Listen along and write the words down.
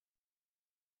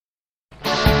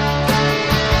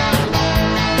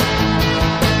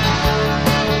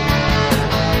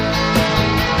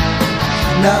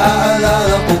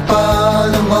Naaalala ko pa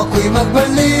nung ako'y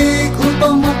magbalik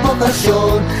upang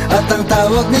magbakasyon, at ang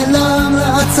tawag nilang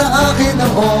lahat sa akin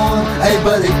noon ay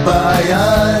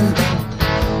Balikbayan.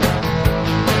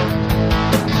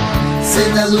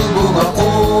 Sinalubong ako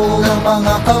ng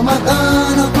mga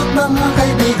kamag-anak at mga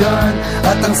kaibigan,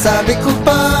 at ang sabi ko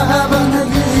pa habang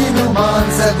nagiinuman,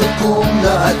 sagot kong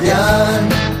lahat yan.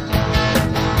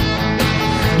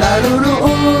 Naroon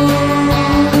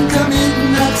kami't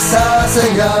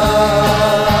nagsasaya,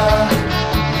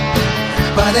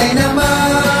 panay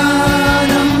naman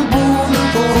ang bulong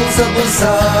ko sa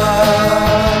bulsa.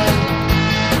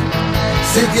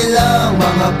 Sige lang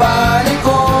mga pare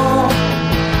ko,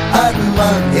 at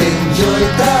mag-enjoy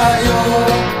tayo,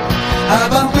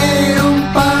 habang mayroong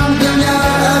pang dunya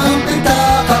ang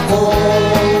pitaka ko.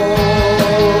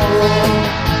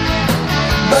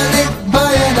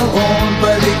 Balikbayan noon,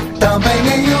 baliktambay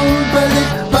ngayon,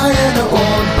 balikbayan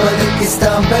noon,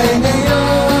 baliktambay ngayon.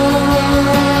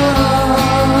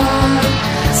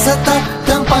 Sa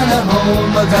takdang panahon,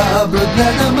 mag-a-abroad na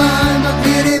naman,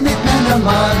 magpirimit na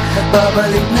naman, at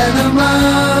babalik na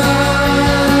naman.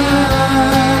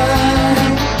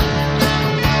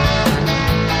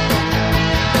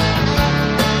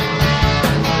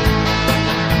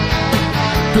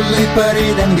 Tuloy pa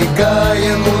rin ang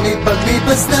ligaya, ngunit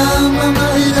paglipas ng mga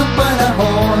ilang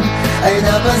panahon, ay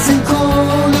napansin ko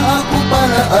na ako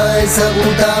pala ay sa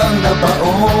utang na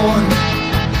paon.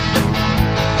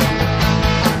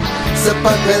 Sa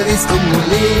pag-alis ko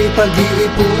muli,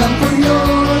 pag-iipunan ko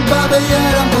yun,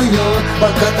 babayaran ko yun,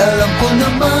 pagkat alam ko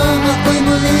naman ako'y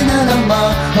muli na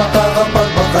naman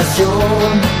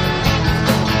makakapagbakasyon.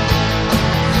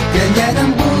 Ganyan ang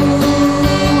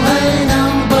buhay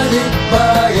ng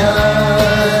balikbayan.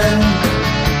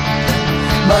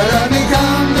 Marami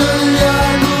kang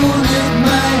dolyar, ngunit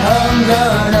may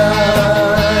hangganan.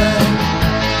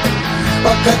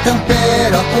 Pagkat ang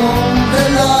pera kong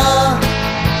dala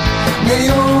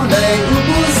ngayon ay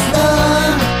ubus na,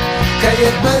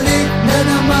 kaya't balik na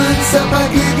naman sa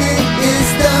pagiging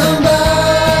isdambay.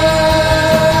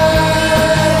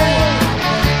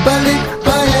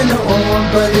 Balikbayan noon,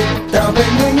 baliktambay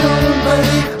ngayon,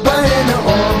 balikbayan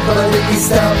noon,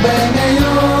 balikistambay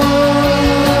ngayon.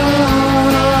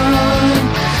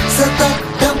 Sa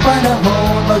takdang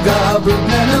panahon, mag-a-abroad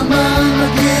na naman,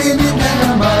 mag-iimit na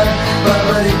naman,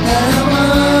 babalik na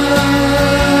naman.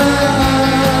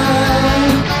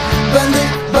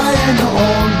 Balikbayan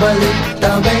noon,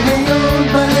 baliktambay ngayon,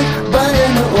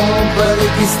 balikbayan noon,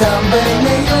 balikistambay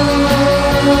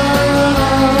ngayon.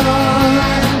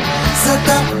 Sa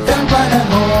takdang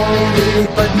panahon,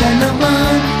 lilipad na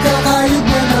naman, kakayod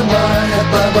na naman, at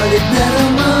babalik na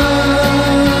naman.